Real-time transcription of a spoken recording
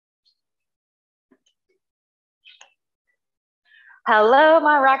Hello,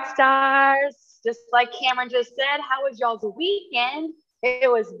 my rock stars. Just like Cameron just said, how was y'all's weekend? It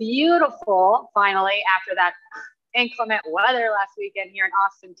was beautiful, finally, after that inclement weather last weekend here in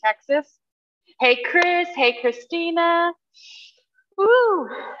Austin, Texas. Hey, Chris. Hey, Christina. Woo.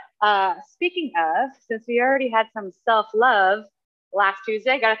 Speaking of, since we already had some self-love last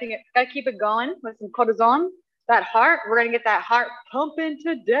Tuesday, gotta keep it going with some cortisone. That heart, we're gonna get that heart pumping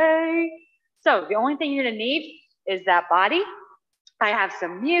today. So the only thing you're gonna need is that body. I have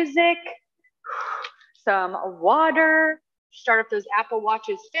some music, some water, start up those Apple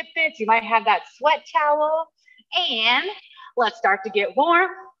Watches, Fitbits. You might have that sweat towel, and let's start to get warm.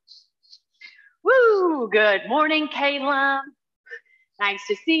 Woo, good morning, Kayla. Nice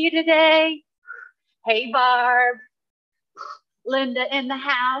to see you today. Hey, Barb. Linda in the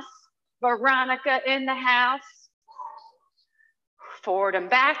house. Veronica in the house. Forward and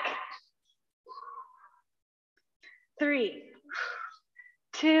back. 3,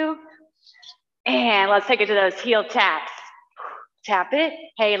 2, and let's take it to those heel taps. Tap it.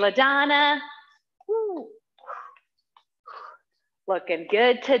 Hey, LaDonna. Woo. Looking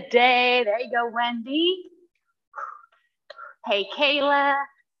good today. There you go, Wendy. Hey, Kayla.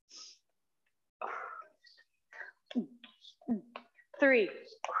 3,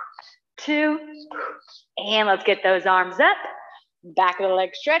 2, and let's get those arms up. Back of the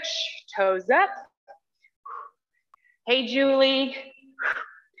leg stretch, toes up. Hey, Julie.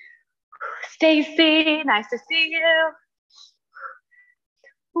 Stacy, nice to see you.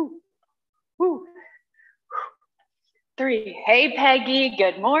 Woo, woo. 3, hey, Peggy,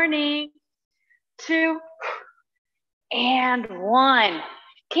 good morning. 2, and 1.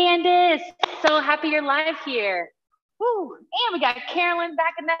 Candace, so happy you're live here. Woo, and we got Carolyn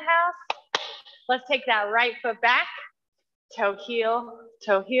back in the house. Let's take that right foot back. Toe heel,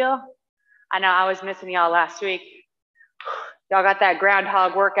 toe heel. I know I was missing y'all last week. Y'all got that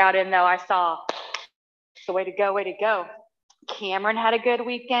groundhog workout in though, I saw. So way to go, way to go. Cameron had a good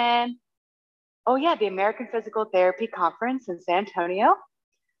weekend. Oh yeah, the American Physical Therapy Conference in San Antonio.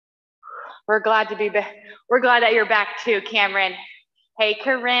 We're glad to be back. We're glad that you're back too, Cameron. Hey,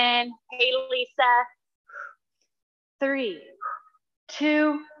 Corinne. Hey, Lisa. 3,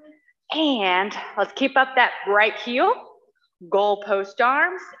 2, and let's keep up that right heel. Goal post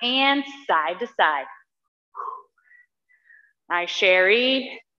arms and side to side. Nice,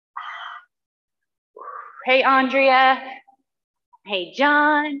 Sherry. Hey, Andrea. Hey,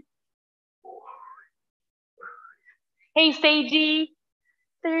 John. Hey, Seiji.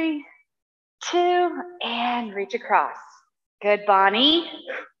 3, 2, and reach across. Good, Bonnie.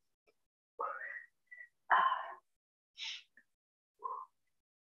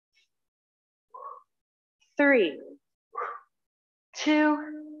 3, 2,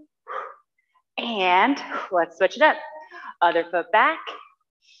 and let's switch it up. Other foot back.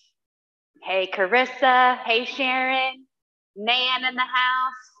 Hey, Carissa. Hey, Sharon. Nan in the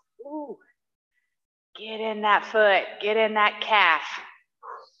house. Ooh. Get in that foot. Get in that calf.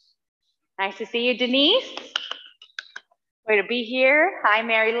 Nice to see you, Denise. Way to be here. Hi,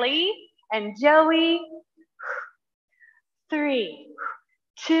 Mary Lee and Joey. 3,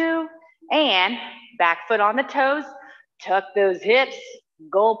 2, and back foot on the toes. Tuck those hips.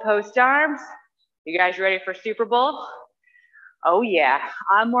 Goal post arms. You guys ready for Super Bowl? Oh yeah,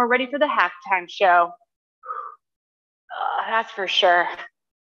 I'm more ready for the halftime show. That's for sure. I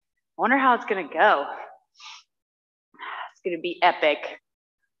wonder how it's gonna go. It's gonna be epic.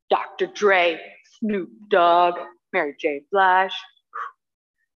 Dr. Dre, Snoop Dogg, Mary J. Blige,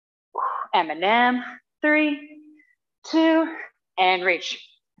 Eminem. 3, 2, and reach.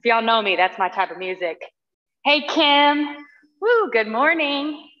 If y'all know me, that's my type of music. Hey, Kim. Woo, good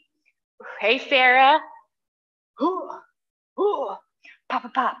morning. Hey, Sarah. Ooh, ooh. Pop,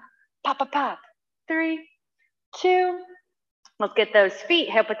 pop, pop, pop, pop, pop. 3, 2. Let's get those feet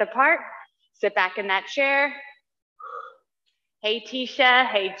hip width apart. Sit back in that chair. Hey, Tisha.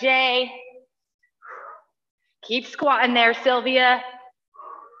 Hey, Jay. Keep squatting there, Sylvia.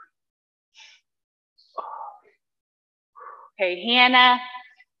 Hey, Hannah.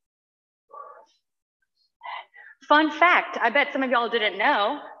 Fun fact, I bet some of y'all didn't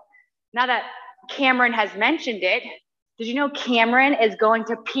know. Now that Cameron has mentioned it, did you know Cameron is going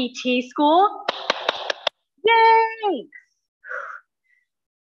to PT school? Yay!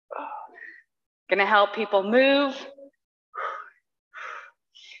 Gonna help people move.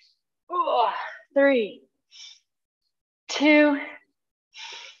 3, 2,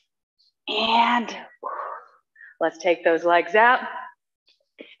 and let's take those legs out.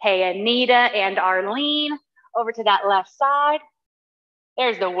 Hey, Anita and Arlene, over to that left side.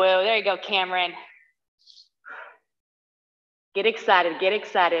 There's the woo. There you go, Cameron. Get excited, get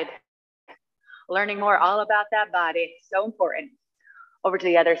excited. Learning more all about that body, so important. Over to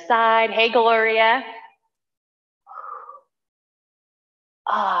the other side. Hey, Gloria.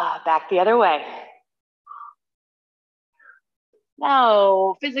 Back the other way.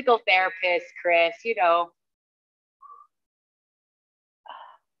 No, physical therapist, Chris, you know.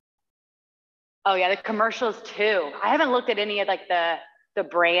 Oh yeah, the commercials too. I haven't looked at any of like the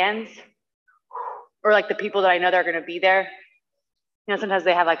brands or like the people that I know that are gonna be there. You know, sometimes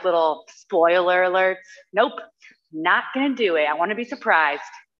they have like little spoiler alerts. Nope, not gonna do it. I wanna be surprised.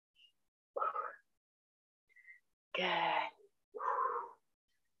 Good.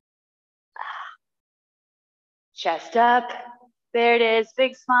 Chest up. There it is,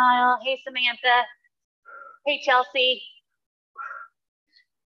 big smile. Hey, Samantha. Hey, Chelsea.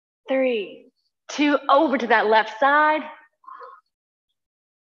 3, 2, over to that left side.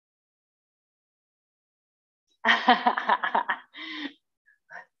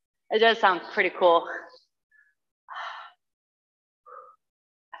 It does sound pretty cool.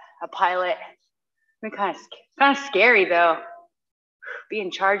 A pilot. I mean, kind of scary though. Be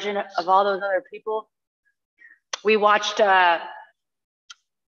in charge of all those other people. We watched The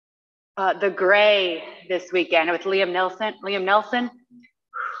Gray this weekend with Liam Nelson.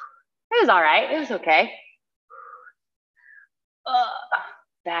 It was all right. It was okay.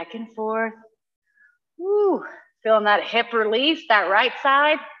 Back and forth. Woo. Feeling that hip release, that right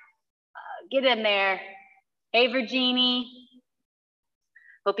side. Get in there. Hey, Virginie.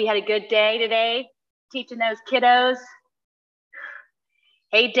 Hope you had a good day today, teaching those kiddos.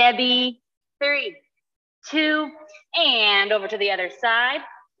 Hey, Debbie. 3, 2, and over to the other side.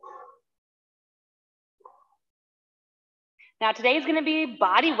 Now today's gonna be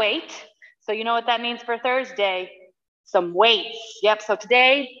body weight. So you know what that means for Thursday, some weights. Yep, so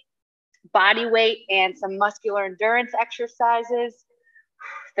today, body weight and some muscular endurance exercises.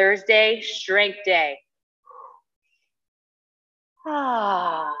 Thursday, strength day.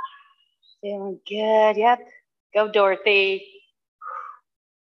 Feeling good, yep. Go, Dorothy.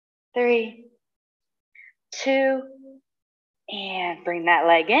 3, 2, and bring that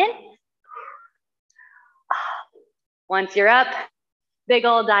leg in. Once you're up, big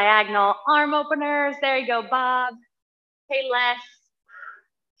old diagonal arm openers. There you go, Bob. Hey, Les.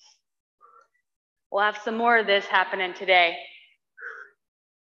 We'll have some more of this happening today.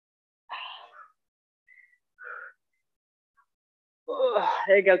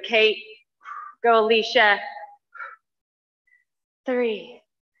 There you go, Kate. Go, Alicia. 3,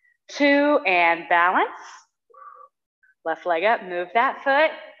 2, and balance. Left leg up, move that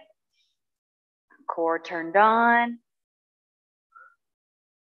foot. Core turned on.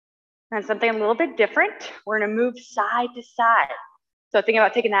 And something a little bit different. We're gonna move side to side. So think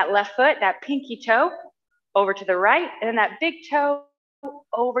about taking that left foot, that pinky toe, over to the right, and then that big toe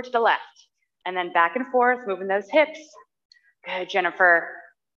over to the left. And then back and forth, moving those hips. Good, Jennifer.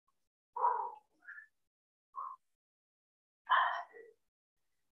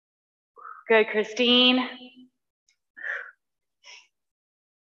 Good, Christine.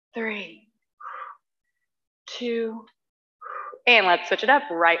 3, 2, and let's switch it up.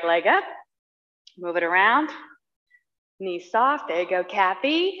 Right leg up, move it around. Knees soft, there you go,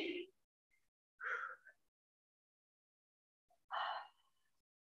 Kathy.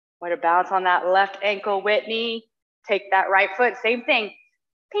 Way to balance on that left ankle, Whitney. Take that right foot, same thing.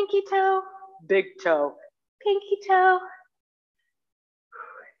 Pinky toe, big toe, pinky toe.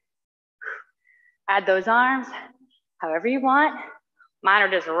 Add those arms however you want. Mine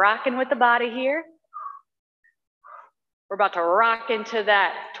are just rocking with the body here. We're about to rock into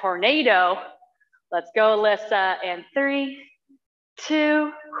that tornado. Let's go, Alyssa. And 3,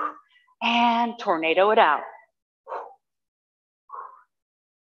 2, and tornado it out.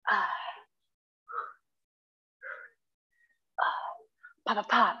 Pop, pop,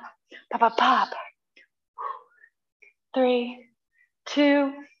 pop, pop, pop, pop. 3,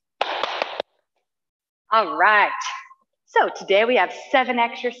 2. All right. So today we have 7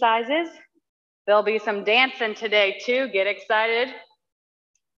 exercises. There'll be some dancing today too. Get excited.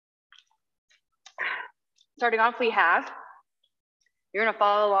 Starting off, you're gonna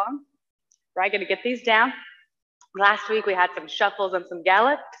follow along. Right, gonna get these down. Last week we had some shuffles and some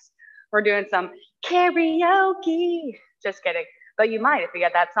gallops. We're doing some karaoke. Just kidding. But you might if you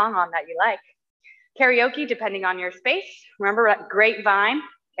got that song on that you like. Karaoke, depending on your space. Remember at Grapevine?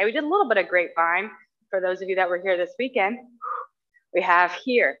 Okay, we did a little bit of Grapevine for those of you that were here this weekend. We have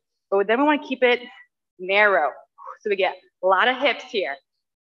here, but then we want to keep it narrow. So we get a lot of hips here.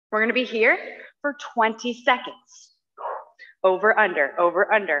 We're going to be here for 20 seconds. Over, under,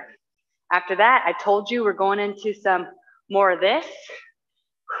 over, under. After that, I told you we're going into some More of this.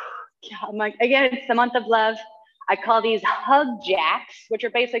 Again, it's the month of love. I call these hug jacks, which are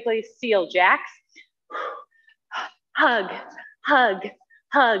basically seal jacks. Hug, hug,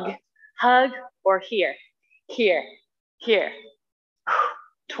 hug, hug, or here, here, here.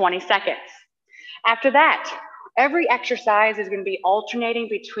 20 seconds. After that, every exercise is going to be alternating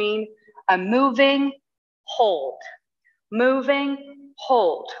between a moving, hold, moving,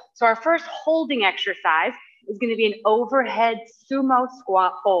 hold. So our first holding exercise is going to be an overhead sumo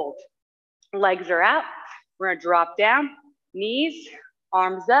squat hold. Legs are out. We're going to drop down, knees,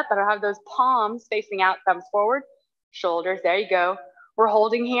 arms up. I don't have those palms facing out, thumbs forward, shoulders. There you go. We're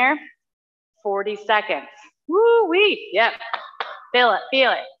holding here 40 seconds. Woo-wee. Yep. Feel it,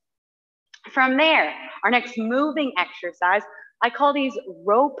 feel it. From there, our next moving exercise, I call these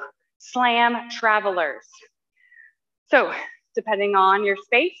rope slam travelers. So depending on your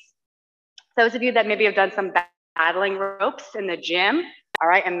space, those of you that maybe have done some battling ropes in the gym, all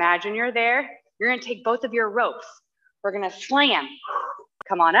right, imagine you're there. You're gonna take both of your ropes. We're gonna slam,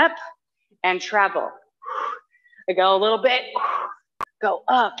 come on up and travel. I go a little bit, go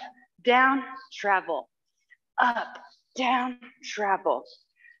up, down, travel, up, down, travel,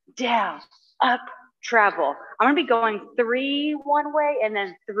 down, up, travel. I'm gonna be going 3 one way and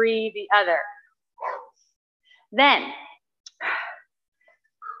then 3 the other. Then,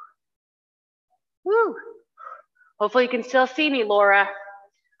 woo, hopefully you can still see me, Laura.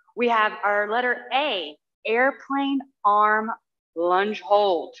 We have our letter A, airplane arm lunge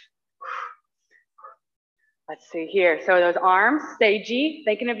hold. Let's see here. So those arms, say G,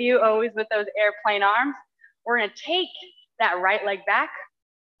 thinking of you always with those airplane arms. We're gonna take that right leg back,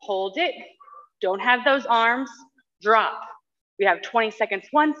 hold it, don't have those arms, drop. We have 20 seconds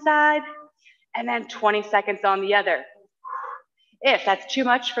one side, and then 20 seconds on the other. If that's too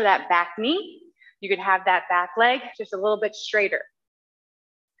much for that back knee, you can have that back leg just a little bit straighter.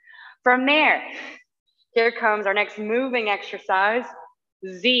 From there, here comes our next moving exercise,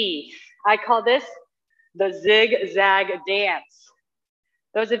 Z. I call this the zigzag dance.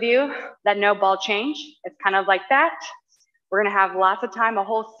 Those of you that know ball change, it's kind of like that. We're gonna have lots of time, a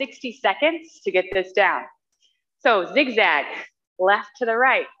whole 60 seconds to get this down. So zigzag, left to the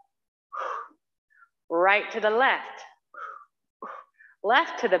right, right to the left,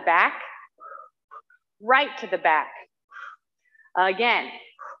 left to the back, right to the back. Again,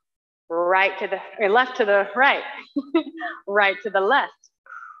 right to the, left to the right, right to the left,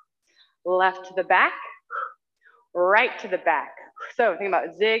 left to the back, right to the back. So think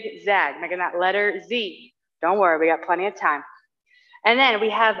about zigzag, making that letter Z. Don't worry, we got plenty of time. And then we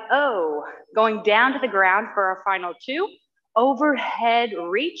have O, going down to the ground for our final 2, overhead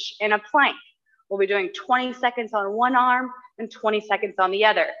reach in a plank. We'll be doing 20 seconds on one arm and 20 seconds on the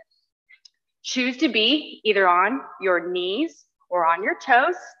other. Choose to be either on your knees or on your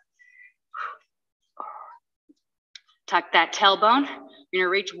toes. Tuck that tailbone. You're gonna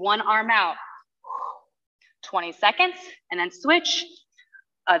reach one arm out. 20 seconds and then switch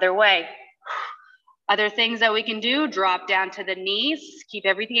other way. Other things that we can do, drop down to the knees, keep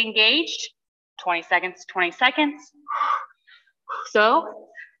everything engaged. 20 seconds, 20 seconds. So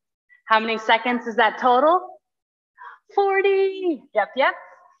how many seconds is that total? 40. Yep, yep.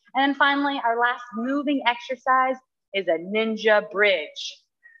 And then finally, our last moving exercise is a ninja bridge.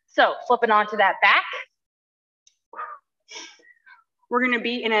 So flipping onto that back. We're gonna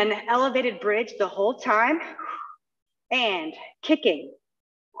be in an elevated bridge the whole time and kicking,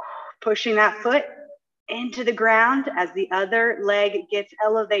 pushing that foot into the ground as the other leg gets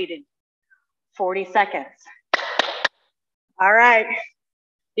elevated. 40 seconds. All right,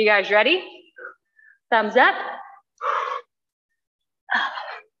 you guys ready? Thumbs up.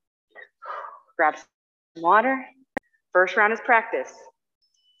 Grab some water. First round is practice.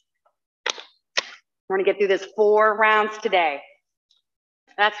 We're gonna get through this 4 rounds today.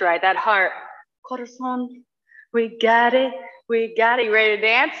 That's right, that heart. Corazon, we got it, we got it. You ready to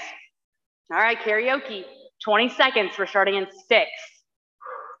dance? All right, karaoke. 20 seconds, we're starting in 6.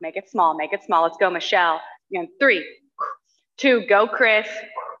 Make it small, make it small. Let's go, Michelle. In 3, 2, go, Chris.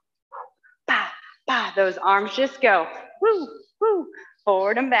 Bah, bah, those arms just go. Woo, woo,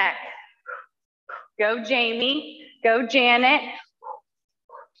 forward and back. Go, Jamie, go, Janet.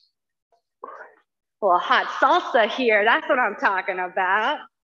 Well, hot salsa here, that's what I'm talking about.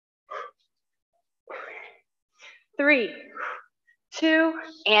 3, 2,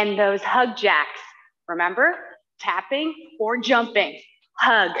 and those hug jacks. Remember, tapping or jumping.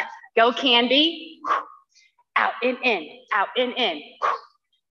 Hug, go Candy. Out and in, out and in.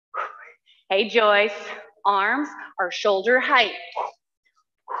 Hey Joyce, arms are shoulder height.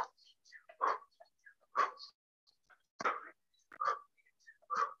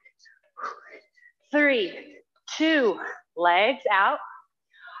 3, 2, legs out,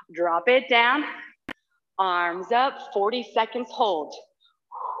 drop it down, arms up, 40 seconds hold.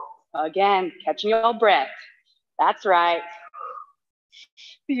 Again, catching your breath. That's right.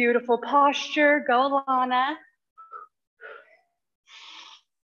 Beautiful posture, go Lana.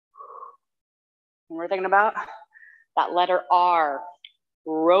 And we're thinking about that letter R,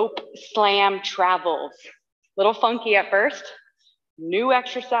 rope slam travels. Little funky at first. New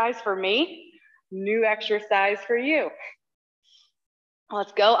exercise for me, new exercise for you.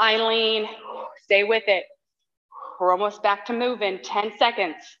 Let's go, Eileen. Stay with it. We're almost back to moving, 10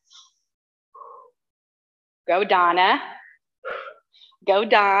 seconds. Go, Donna. Go,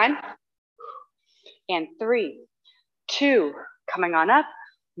 Don. And 3, 2, coming on up.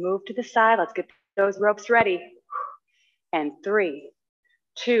 Move to the side. Let's get those ropes ready. And 3,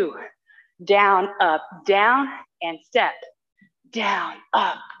 2, down, up, down, and step. Down,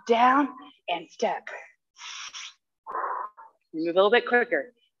 up, down, and step. Move a little bit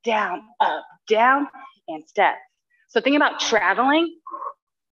quicker. Down, up, down, and step. So think about traveling.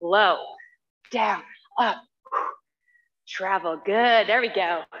 Low, down, up, travel. Good, there we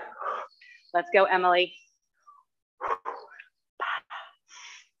go. Let's go, Emily.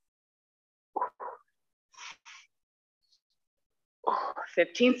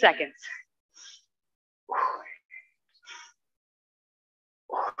 15 seconds.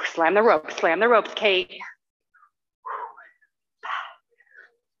 Slam the ropes, Kate.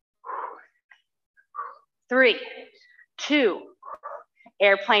 3, 2,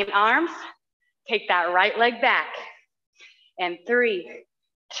 airplane arms. Take that right leg back. And 3,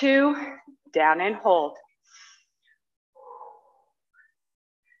 2, down and hold.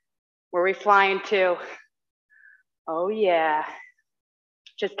 Where are we flying to? Oh yeah.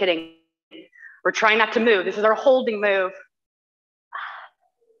 Just kidding. We're trying not to move. This is our holding move.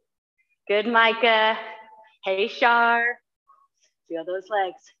 Good, Micah. Hey, Shar. Feel those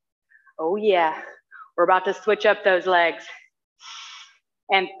legs. Oh yeah. We're about to switch up those legs.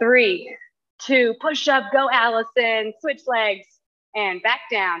 And 3, 2, push up, go Allison. Switch legs and back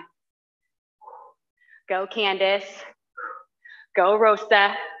down. Go Candace. Go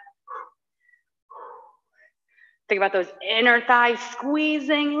Rosa. Think about those inner thighs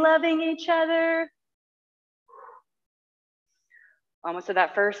squeezing, loving each other. Almost to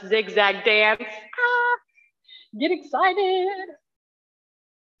that first zigzag dance. Ah, get excited.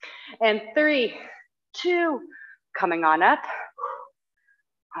 And 3, 2, coming on up.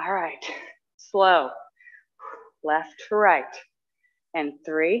 All right, slow, left to right. And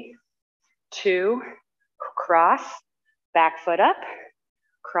 3, 2, cross, back foot up,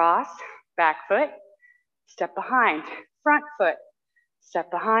 cross, back foot, step behind, front foot,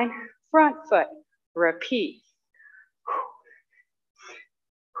 step behind, front foot. Repeat.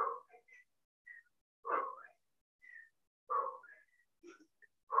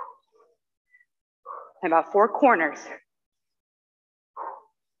 And about 4 corners.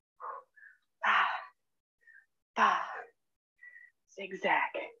 Zigzag,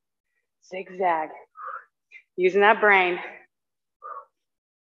 zigzag. Using that brain.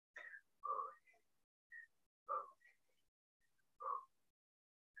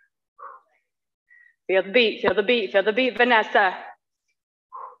 Feel the beat, feel the beat, feel the beat, Vanessa.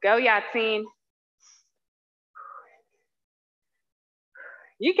 Go, Yatsine.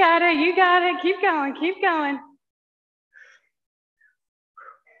 You got it, you got it. Keep going, keep going.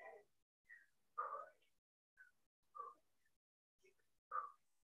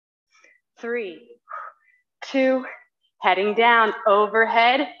 Three, 2, heading down,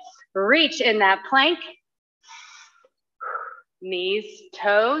 overhead. Reach in that plank. Knees,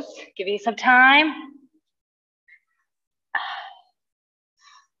 toes, give you some time.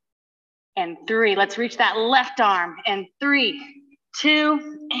 And 3, let's reach that left arm. And 3,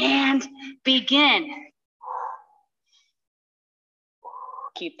 2, and begin.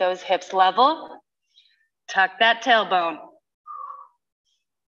 Keep those hips level. Tuck that tailbone.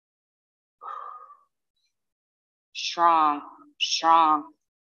 Strong, strong.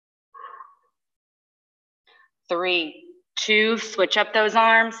 3, 2, switch up those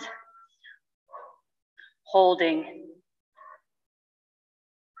arms. Holding.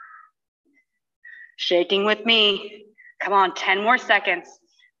 Shaking with me. Come on, 10 more seconds.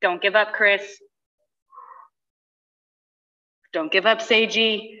 Don't give up, Chris. Don't give up,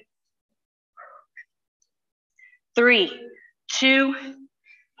 Seiji. 3, 2,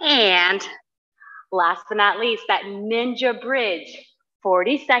 and last but not least, that ninja bridge.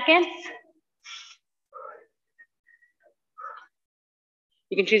 40 seconds.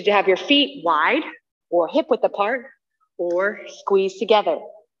 You can choose to have your feet wide or hip width apart or squeeze together.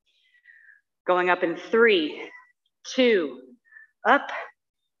 Going up in 3, 2, up,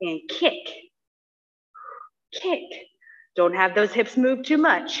 and kick. Kick. Don't have those hips move too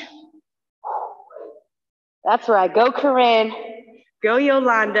much. That's right. Go, Corinne. Go,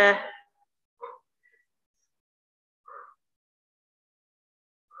 Yolanda.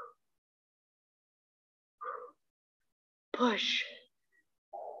 Push.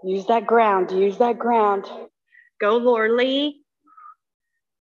 Use that ground. Use that ground. Go, Lorlee.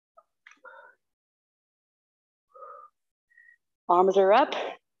 Arms are up.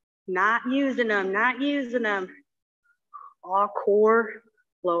 Not using them. Not using them. All core,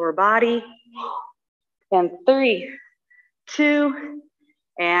 lower body. And 3, 2,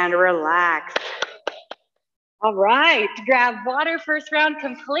 and relax. All right, grab water, first round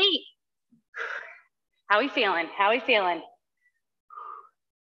complete. How we feeling? How we feeling?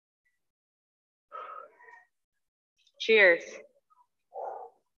 Cheers.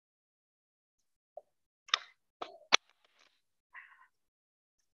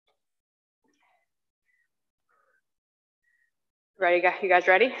 Ready, you guys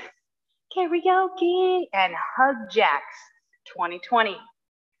ready? Karaoke and hug jacks 2020.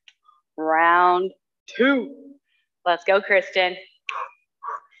 Round 2. Let's go, Kristen.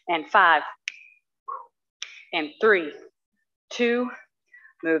 And 5, and 3, 2,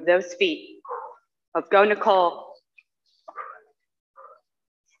 move those feet. Let's go, Nicole.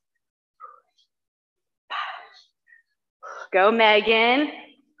 Go, Megan.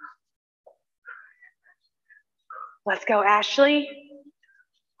 Let's go, Ashley.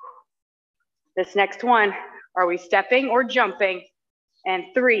 This next one, are we stepping or jumping? And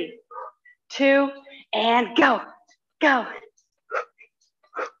 3, 2, and go, go.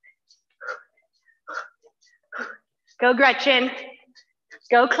 Go, Gretchen.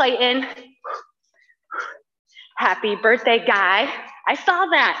 Go, Clayton. Happy birthday, Guy. I saw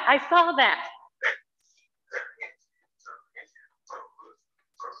that. I saw that.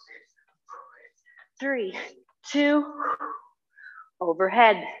 Three, 2,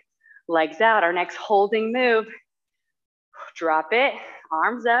 overhead. Legs out. Our next holding move. Drop it.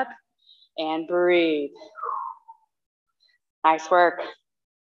 Arms up. And breathe. Nice work.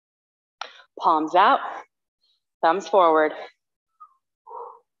 Palms out. Thumbs forward.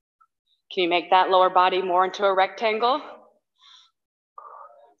 Can you make that lower body more into a rectangle?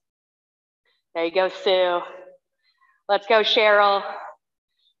 There you go, Sue. Let's go, Cheryl.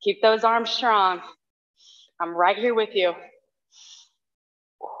 Keep those arms strong. I'm right here with you.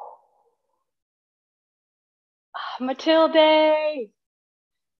 Matilde.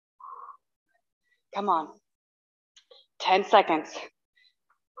 Come on. 10 seconds.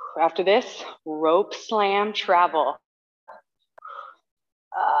 After this, rope slam travel.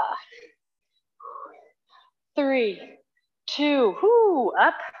 3, 2,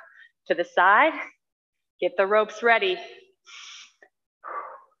 up to the side. Get the ropes ready.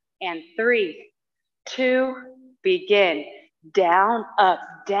 And 3, 2, begin. Down, up,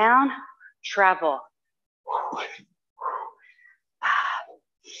 down, travel.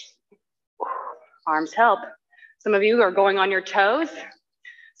 Arms help. Some of you are going on your toes.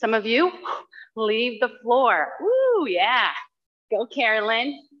 Some of you leave the floor. Woo, yeah. Go,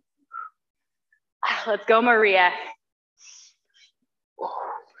 Carolyn. Let's go, Maria.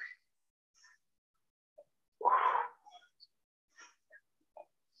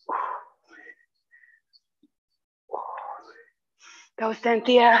 Go,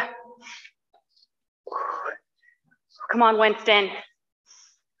 Cynthia. Come on, Winston.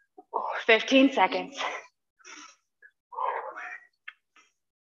 15 seconds.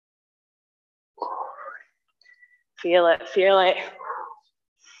 Feel it, feel it.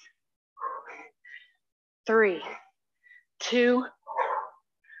 3, 2,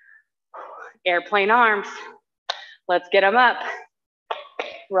 airplane arms. Let's get them up.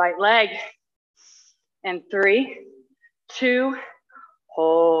 Right leg. And 3, 2,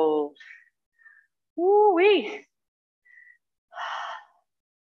 hold. Woo-wee.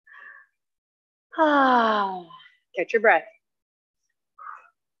 Catch your breath.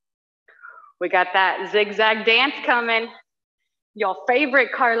 We got that zigzag dance coming. Your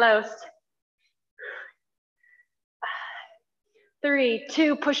favorite, Carlos. 3,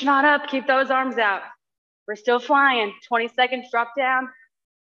 2, pushing on up. Keep those arms out. We're still flying. 20 seconds, drop down.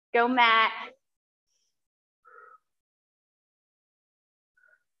 Go, Matt.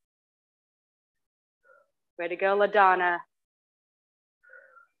 Way to go, LaDonna.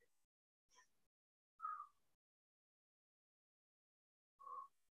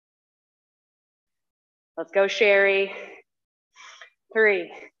 Let's go, Sherry.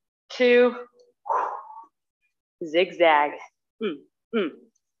 3, 2, zigzag.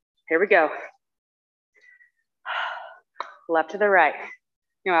 Here we go. Left to the right.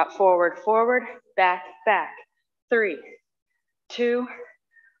 Go out, forward, forward, back, back. 3, 2,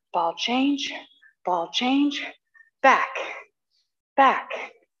 ball change, back, back.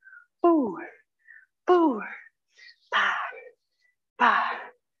 Boo, boo, pa, pa.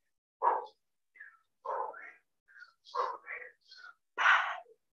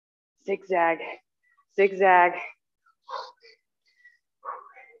 Zigzag, zigzag.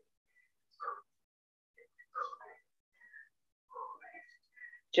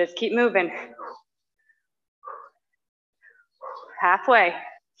 Just keep moving. Halfway.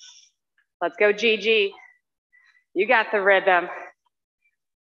 Let's go, Gigi. You got the rhythm.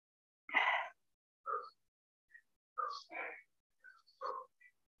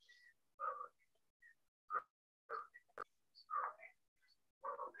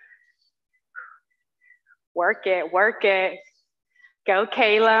 Work it, work it. Go,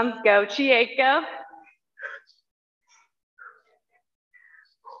 Caleb. Go, Chieko.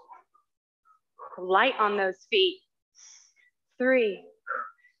 Light on those feet. 3,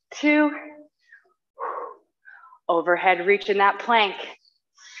 2. Overhead reach in that plank.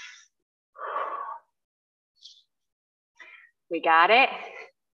 We got it.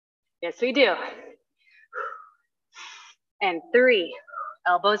 Yes, we do. And 3,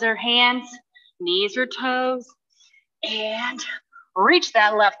 elbows or hands, knees or toes, and reach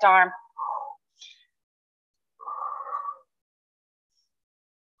that left arm.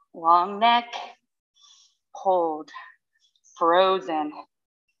 Long neck, hold, frozen.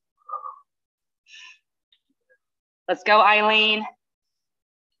 Let's go, Eileen.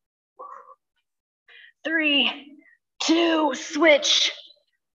 3, 2, switch.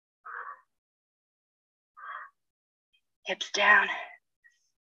 Hips down.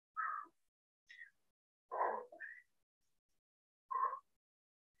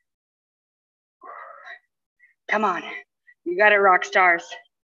 Come on, you got it, rock stars.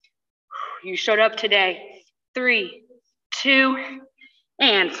 You showed up today. 3, 2,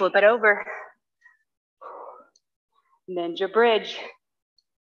 and flip it over. Ninja bridge.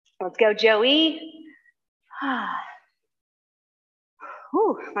 Let's go, Joey.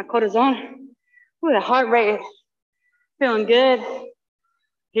 Ooh, my cortisone. Ooh, the heart rate. Feeling good.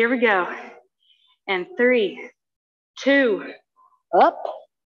 Here we go. And 3, 2, up,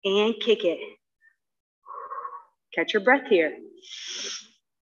 and kick it. Catch your breath here.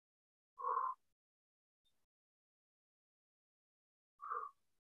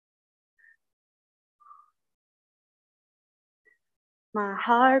 My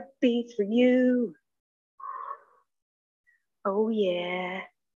heart beats for you. Oh yeah.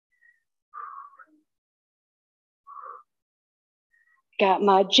 Got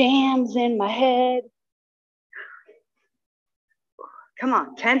my jams in my head. Come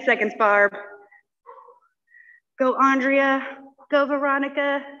on, 10 seconds, Barb. Go, Andrea. Go,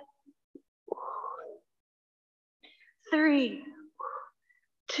 Veronica. 3,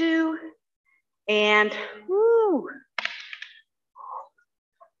 2, and woo.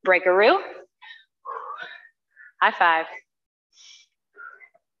 Breakaroo. High five.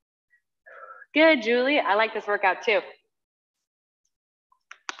 Good, Julie. I like this workout too.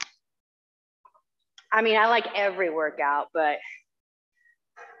 I mean, I like every workout, but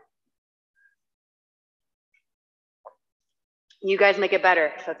you guys make it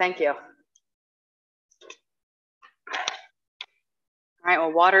better, so thank you. All right,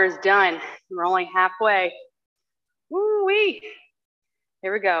 well, water is done. We're only halfway. Woo-wee.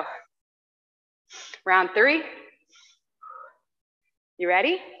 Here we go. Round 3. You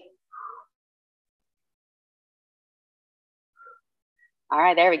ready? All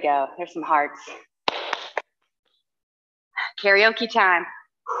right, there we go. There's some hearts. Karaoke time.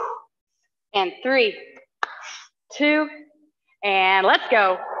 And 3, 2, and let's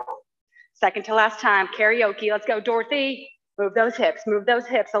go. Second to last time, karaoke. Let's go, Dorothy. Move those hips,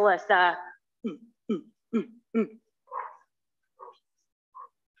 Alyssa.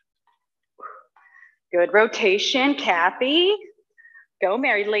 Good rotation, Kathy. Go,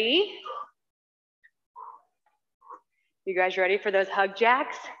 Mary Lee. You guys ready for those hug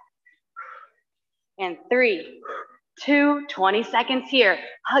jacks? And 3, 2, 20 seconds here.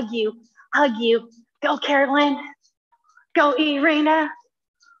 Hug you. Go, Carolyn. Go, Irina.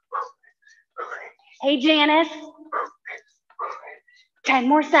 Hey, Janice. 10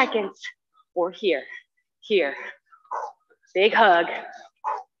 more seconds. Or here. Big hug.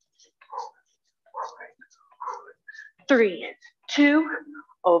 3, 2,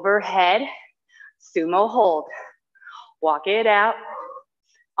 overhead. Sumo hold. Walk it out.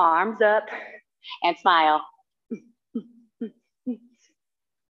 Arms up and smile.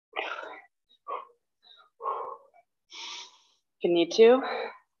 If you need to,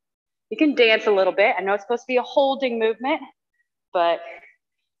 you can dance a little bit. I know it's supposed to be a holding movement, but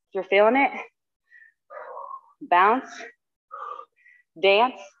if you're feeling it, bounce,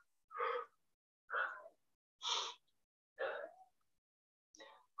 dance.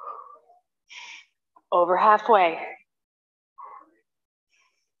 Over halfway.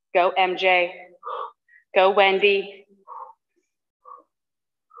 Go MJ. Go Wendy.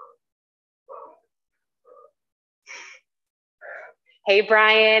 Hey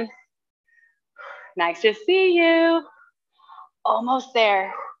Brian. Nice to see you. Almost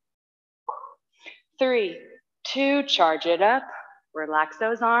there. 3, 2, charge it up. Relax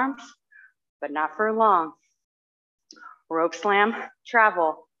those arms, but not for long. Rope slam,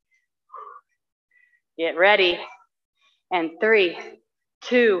 travel. Get ready. And 3,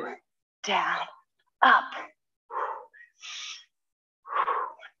 2, down, up.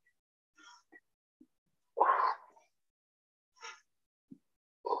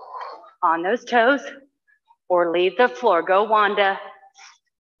 On those toes, or leave the floor. Go, Wanda.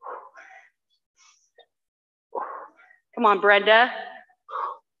 Come on, Brenda.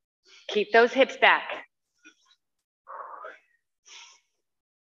 Keep those hips back.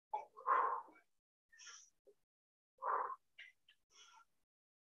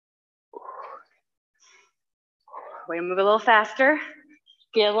 We're gonna move a little faster.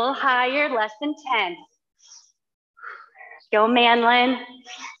 Get a little higher, less than 10. Go, Manlin.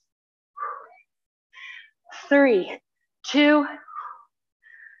 3, 2,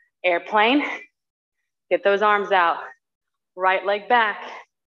 airplane. Get those arms out. Right leg back.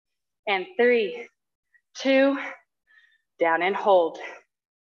 And 3, 2, down and hold.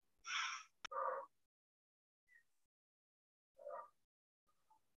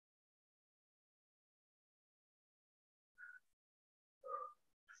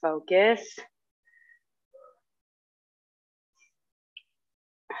 Focus.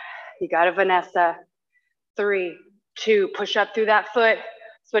 You got it, Vanessa. 3, 2, push up through that foot.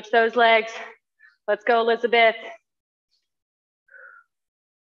 Switch those legs. Let's go, Elizabeth.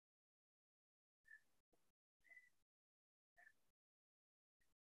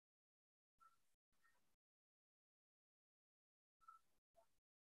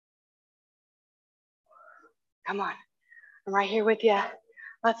 Come on, I'm right here with you.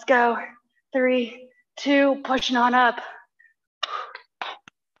 Let's go. 3, 2, pushing on up.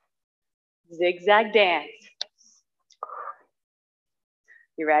 Zigzag dance.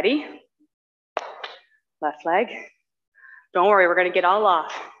 You ready? Left leg. Don't worry, we're gonna get all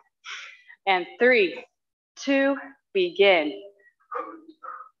off. And 3, 2, begin.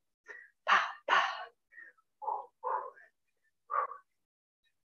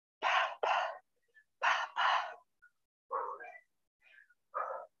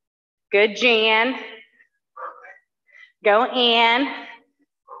 Good, Jan. Go, Ann.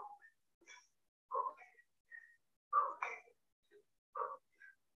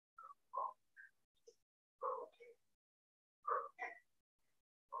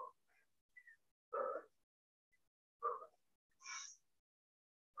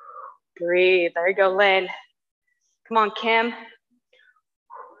 Breathe. There you go, Lynn. Come on, Kim.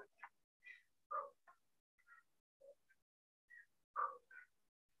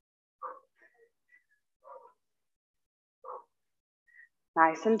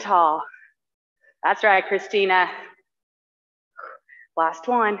 Nice and tall. That's right, Christina. Last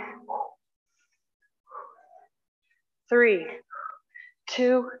one. 3,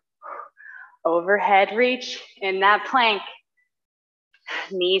 2, overhead reach in that plank.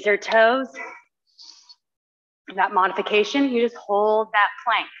 Knees or toes. That modification, you just hold that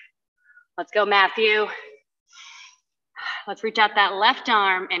plank. Let's go, Matthew. Let's reach out that left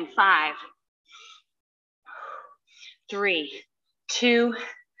arm in 5, 3, 2,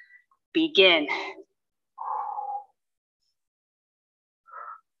 begin.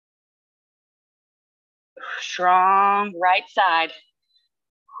 Strong right side.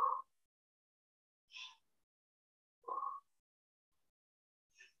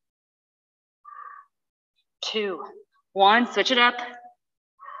 2, 1, switch it up.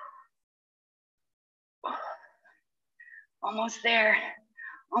 Almost there,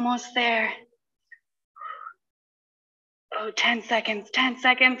 almost there. Oh, 10 seconds, 10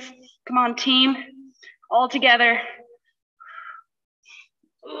 seconds. Come on, team, all together.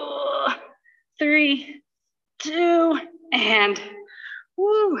 3, 2, and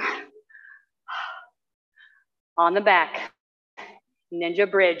woo. On the back, ninja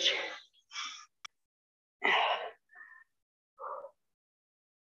bridge.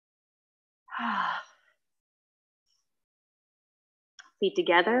 Feet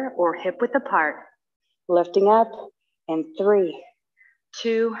together or hip width apart. Lifting up in 3,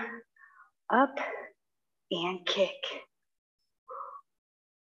 2, up and kick.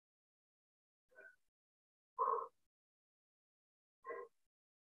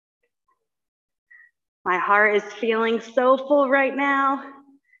 My heart is feeling so full right now.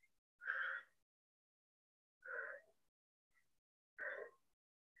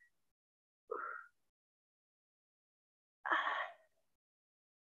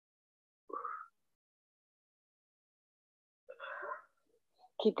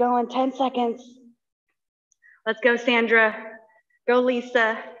 Keep going, 10 seconds. Let's go, Sandra. Go,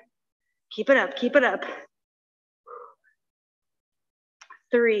 Lisa. Keep it up, keep it up.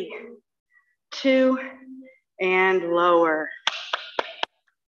 3, 2, and lower.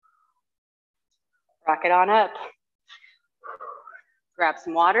 Rock it on up. Grab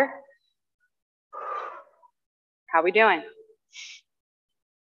some water. How we doing?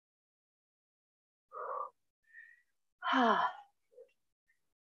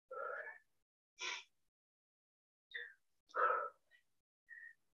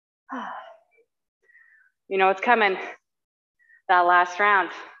 You know what's coming? That last round.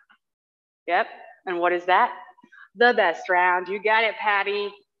 Yep, and what is that? The best round. You got it,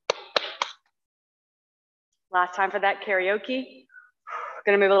 Patty. Last time for that karaoke.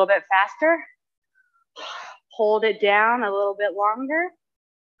 Gonna move a little bit faster. Hold it down a little bit longer.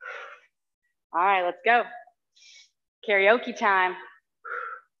 All right, let's go. Karaoke time.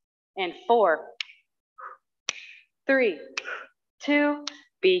 In 4, 3, 2,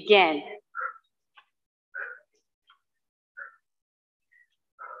 begin.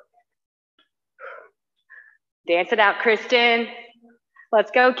 Dance it out, Kristen.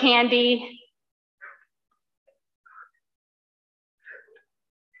 Let's go, Candy.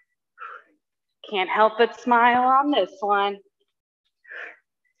 Can't help but smile on this one.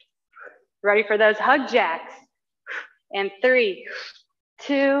 Ready for those hug jacks. And 3,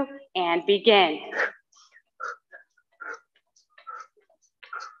 2, and begin.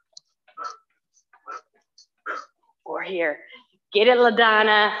 Or here. Get it,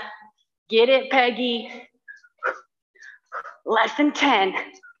 LaDonna. Get it, Peggy. Lesson 10.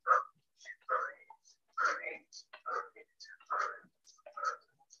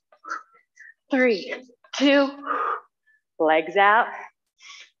 Three, 2, legs out.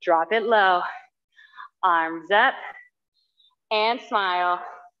 Drop it low. Arms up. And smile.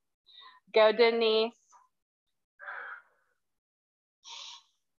 Go, Denise.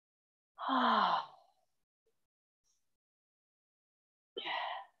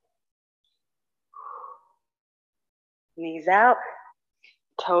 Knees out,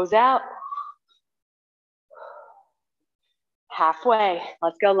 toes out. Halfway.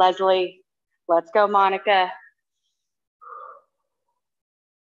 Let's go, Leslie. Let's go, Monica.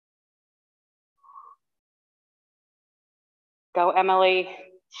 Go, Emily.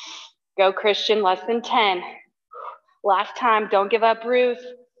 Go, Christian. Less than 10. Last time. Don't give up, Ruth.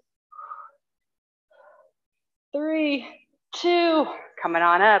 3, 2. Coming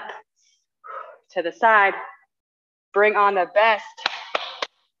on up to the side. Bring on the best.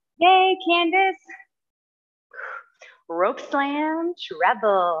 Yay, Candace. Rope slam,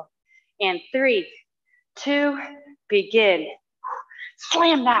 treble. And 3, 2, begin.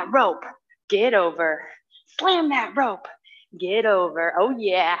 Slam that rope. Get over. Slam that rope. Get over. Oh,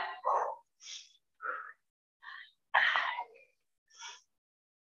 yeah.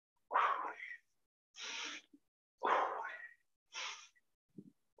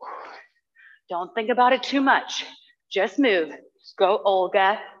 Don't think about it too much. Just move. Go,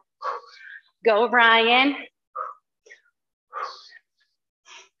 Olga. Go, Ryan.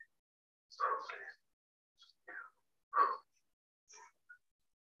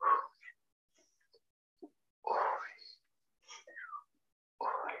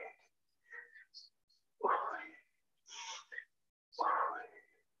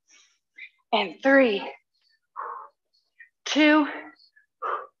 And 3, 2,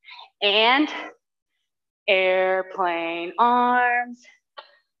 and airplane arms.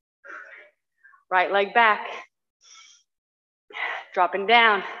 Right leg back. Dropping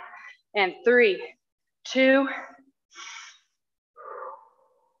down. And 3, 2.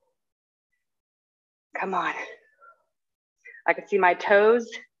 Come on. I can see my toes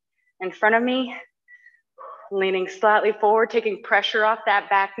in front of me. Leaning slightly forward, taking pressure off that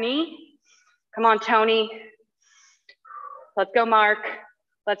back knee. Come on, Tony. Let's go, Mark.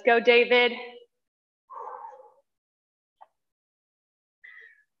 Let's go, David.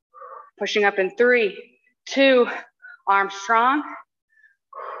 Pushing up in 3, 2, arms strong.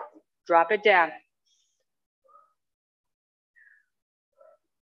 Drop it down.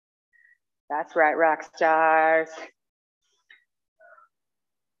 That's right, rock stars.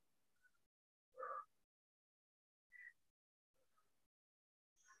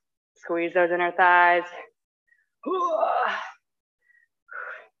 Squeeze those inner thighs.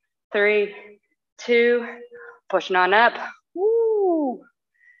 3, 2, pushing on up. Woo.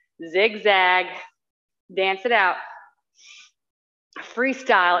 Zigzag. Dance it out.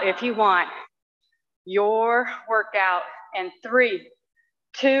 Freestyle if you want. Your workout. And 3,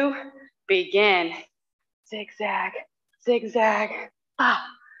 2, begin. Zigzag, zigzag, bah,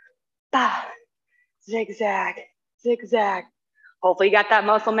 bah, zigzag, zigzag. Hopefully you got that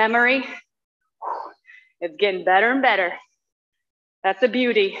muscle memory. It's getting better and better. That's the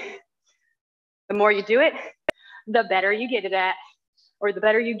beauty. The more you do it, the better you get it at, or the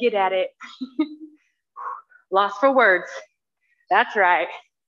better you get at it. Lost for words. That's right.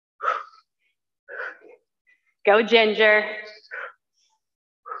 Go, Ginger.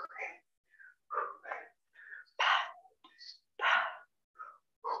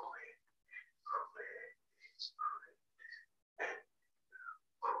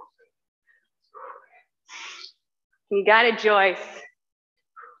 You got it, Joyce.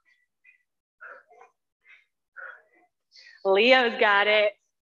 Leo's got it.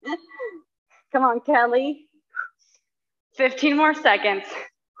 Come on, Kelly. 15 more seconds.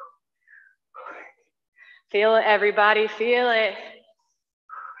 Feel it, everybody, feel it.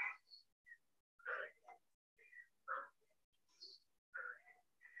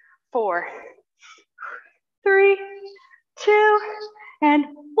 4, 3, 2, and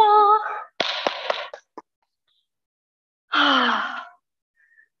 1.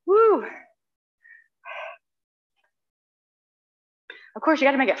 Woo. Of course, you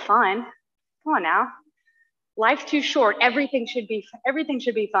got to make it fun. Come on now. Life's too short. Everything should be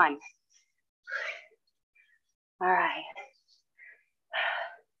fun. All right.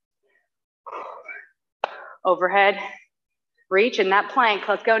 Overhead reach in that plank.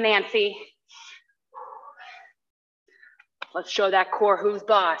 Let's go, Nancy. Let's show that core who's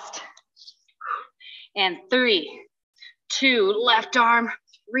bossed. And 3, 2, left arm,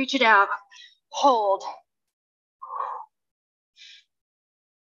 reach it out, hold.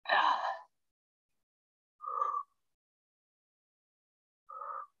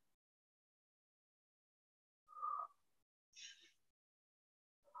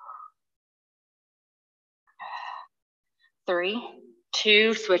 3,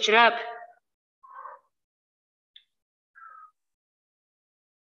 2, switch it up.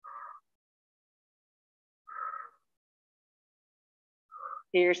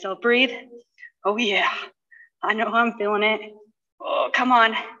 Hear yourself breathe. Oh yeah, I know I'm feeling it. Oh, come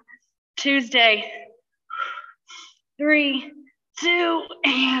on. Tuesday. 3, 2,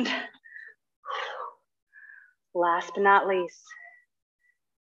 and last but not least.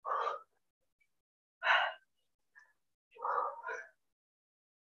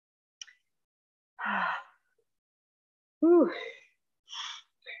 Whew.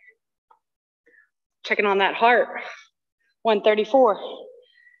 Checking on that heart. 134.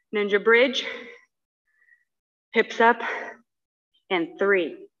 Ninja bridge. Hips up. And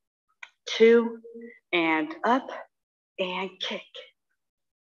 3, 2, and up, and kick.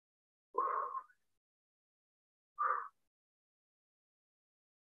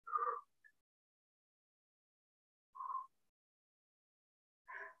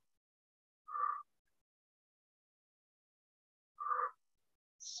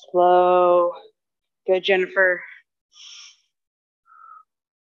 Slow. Good, Jennifer.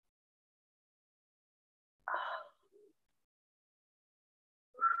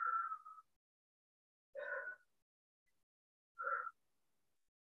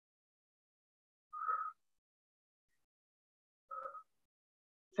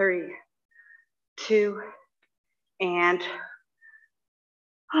 Three, 2, and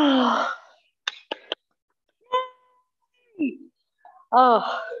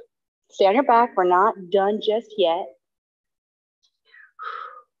oh, stay on your back. We're not done just yet.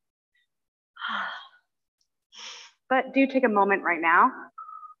 But do take a moment right now.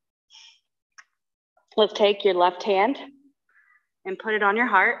 Let's take your left hand and put it on your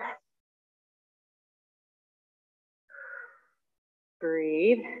heart.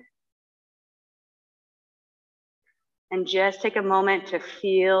 Breathe. And just take a moment to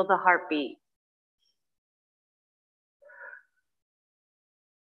feel the heartbeat.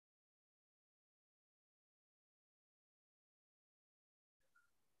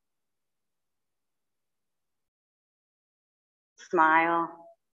 Smile.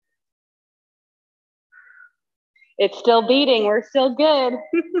 It's still beating. We're still good.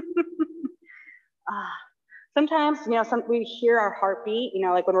 Sometimes, we hear our heartbeat,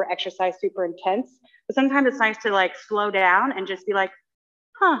 like when we're exercise super intense, but sometimes it's nice to like slow down and just be like,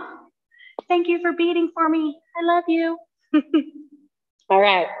 huh, thank you for beating for me. I love you. All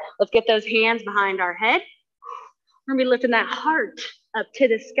right, let's get those hands behind our head. We're gonna be lifting that heart up to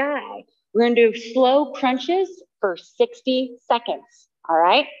the sky. We're gonna do slow crunches for 60 seconds, all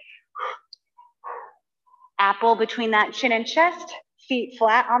right? Apple between that chin and chest, feet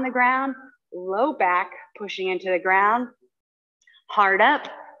flat on the ground, low back pushing into the ground, heart up,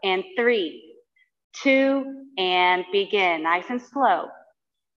 and 3, 2, and begin. Nice and slow.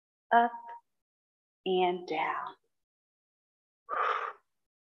 Up and down.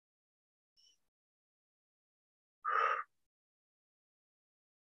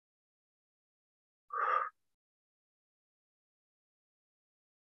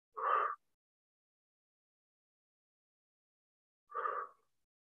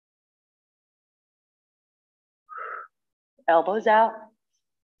 Elbows out.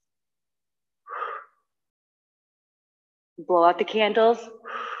 Blow out the candles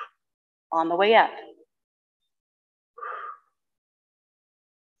on the way up.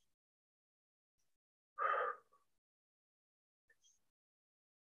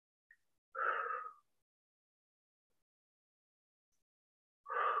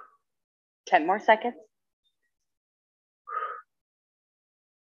 Ten more seconds.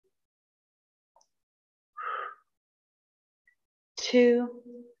 2,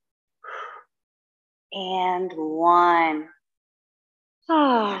 and 1.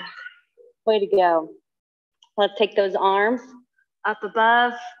 Ah, way to go. Let's take those arms up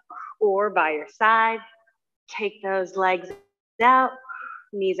above or by your side. Take those legs out.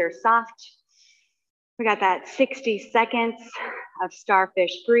 Knees are soft. We got that 60 seconds of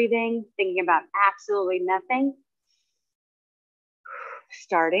starfish breathing, thinking about absolutely nothing.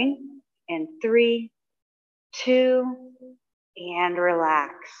 Starting in 3, 2, and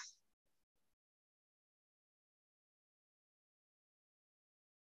relax.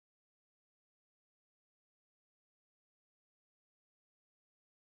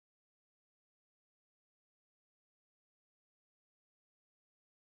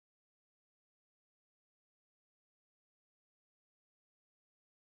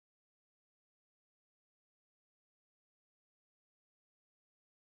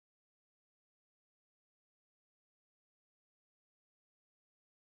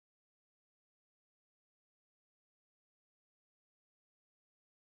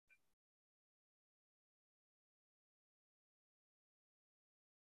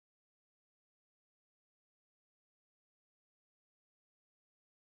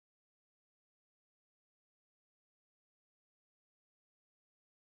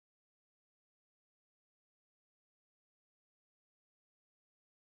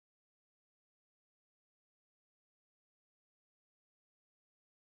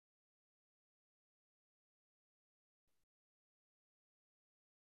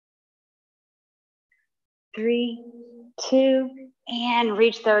 Three, 2, and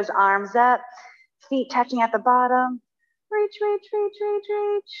reach those arms up. Feet touching at the bottom. Reach, reach, reach, reach,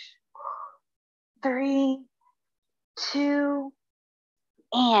 reach. 3, 2,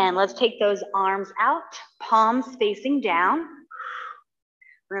 and let's take those arms out, palms facing down.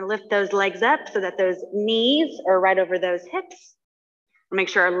 We're gonna lift those legs up so that those knees are right over those hips. Make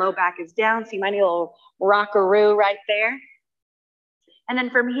sure our low back is down, so you might need a little rockaroo right there. And then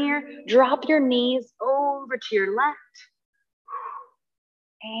from here, drop your knees over to your left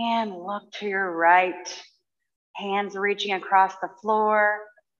and look to your right. Hands reaching across the floor.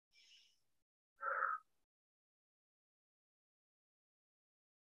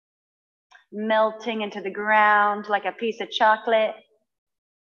 Melting into the ground like a piece of chocolate.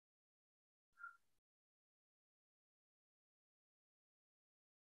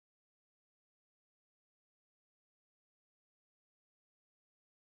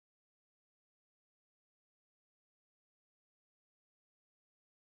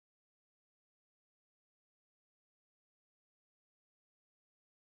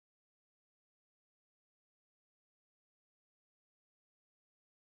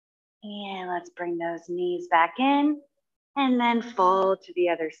 And let's bring those knees back in and then fold to the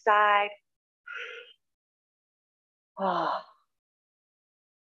other side. Oh.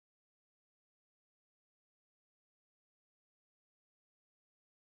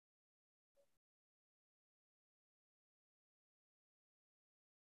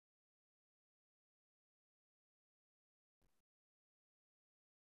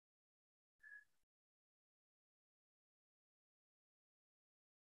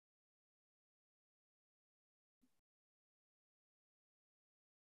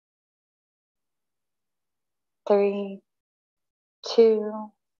 3,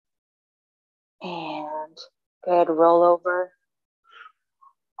 2, and good. Roll over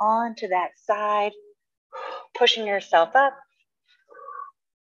onto that side, pushing yourself up.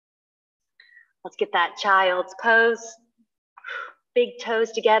 Let's get that child's pose. Big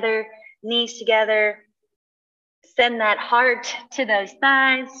toes together, knees together. Send that heart to those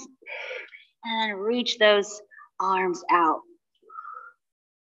thighs and reach those arms out.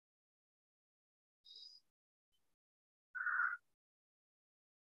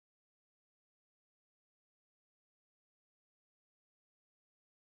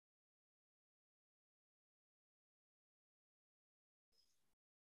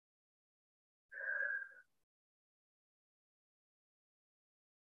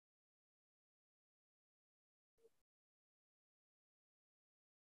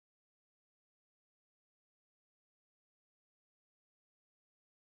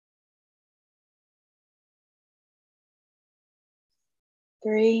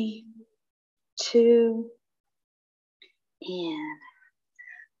 Three, 2, and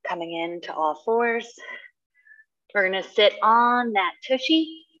coming into all fours. We're gonna sit on that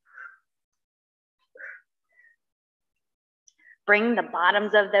tushy. Bring the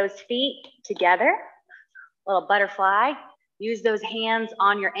bottoms of those feet together, little butterfly. Use those hands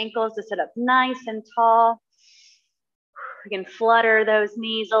on your ankles to sit up nice and tall. We can flutter those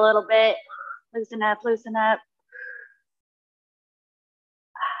knees a little bit. Loosen up, loosen up.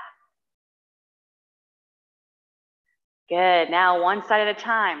 Good, now one side at a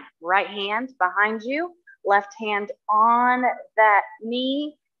time. Right hand behind you, left hand on that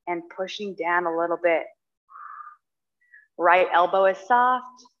knee and pushing down a little bit. Right elbow is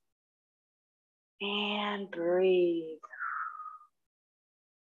soft. And breathe.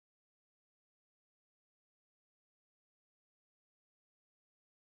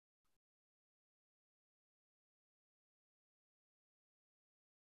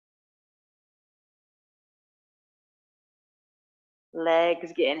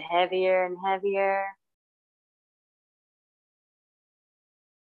 Legs getting heavier and heavier.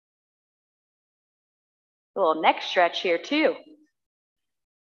 A little neck stretch here too.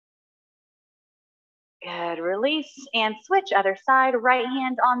 Good, release and switch other side. Right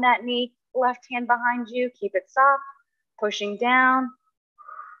hand on that knee, left hand behind you. Keep it soft, pushing down.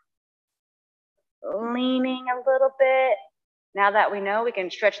 Leaning a little bit. Now that we know, we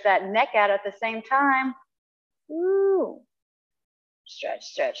can stretch that neck out at the same time. Ooh. Stretch,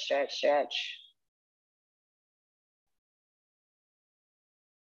 stretch, stretch, stretch.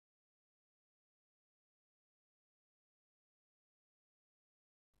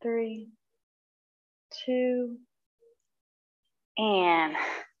 Three, 2, and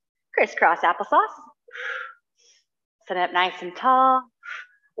crisscross applesauce. Sit up nice and tall.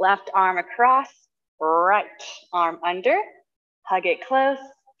 Left arm across, right arm under. Hug it close.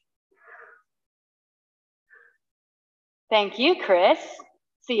 Thank you, Chris.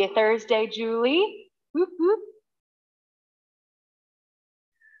 See you Thursday, Julie. Whoop, whoop.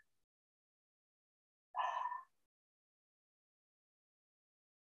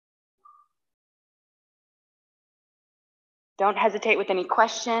 Don't hesitate with any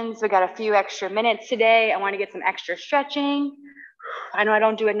questions. We got a few extra minutes today. I want to get some extra stretching. I know I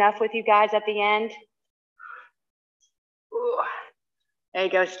don't do enough with you guys at the end. Ooh. There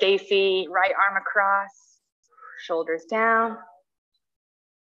you go, Stacy. Right arm across, shoulders down.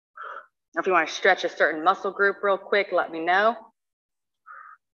 If you want to stretch a certain muscle group real quick, let me know.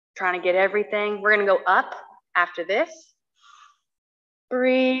 Trying to get everything. We're going to go up after this.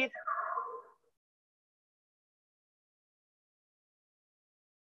 Breathe.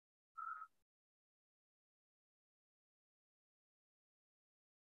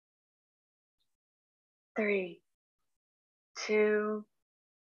 Three, 2,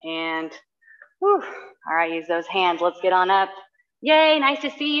 and whew. All right, use those hands. Let's get on up. Yay, nice to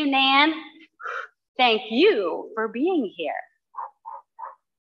see you, Nan. Thank you for being here.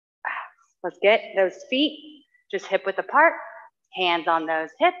 Let's get those feet just hip width apart, hands on those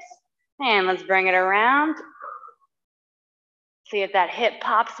hips, and let's bring it around. See if that hip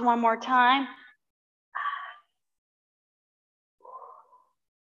pops one more time.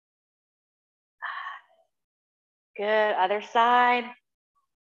 Good, other side.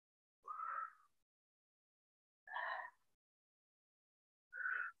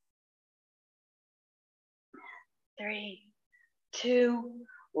 Three, 2,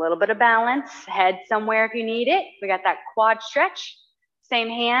 a little bit of balance. Head somewhere if you need it. We got that quad stretch. Same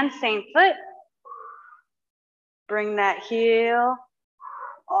hand, same foot. Bring that heel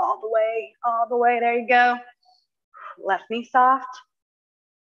all the way. There you go. Left knee soft.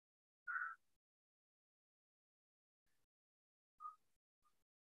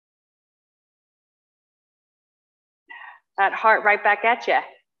 That heart right back at you.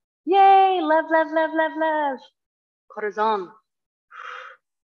 Yay, love, love, love, love, love. Corazon.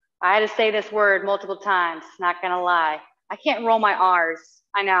 I had to say this word multiple times, not gonna lie. I can't roll my R's.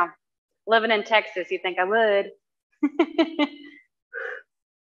 I know. Living in Texas, you'd think I would.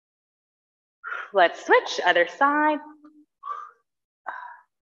 Let's switch, other side.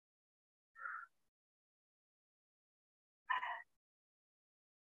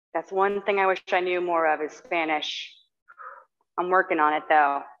 That's one thing I wish I knew more of is Spanish. I'm working on it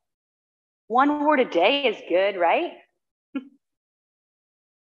though. One word a day is good, right?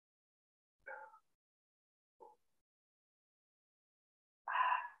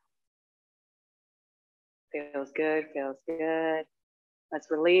 Feels good, feels good.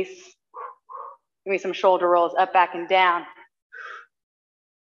 Let's release. Give me some shoulder rolls up, back, and down.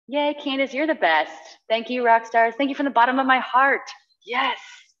 Yay, Candace, you're the best. Thank you, rock stars. Thank you from the bottom of my heart. Yes.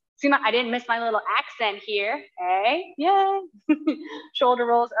 See, I didn't miss my little accent here. Hey, yay. Shoulder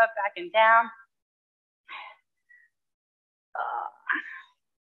rolls up, back, and down.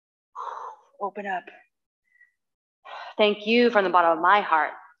 Open up. Thank you from the bottom of my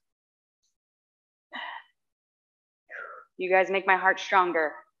heart. You guys make my heart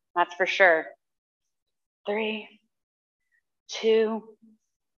stronger. That's for sure. 3, 2,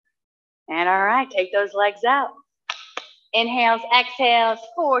 and all right, take those legs out. Inhales, exhales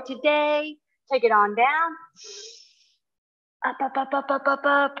for today. Take it on down. Up, up, up, up, up, up,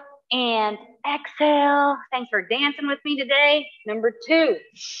 up. And exhale. Thanks for dancing with me today. Number 2.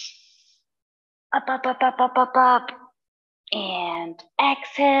 Up, up, up, up, up, up, up. And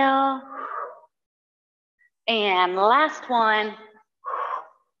exhale. And last one.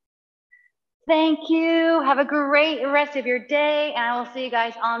 Thank you. Have a great rest of your day. And I will see you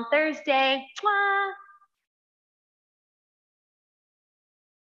guys on Thursday. Mwah.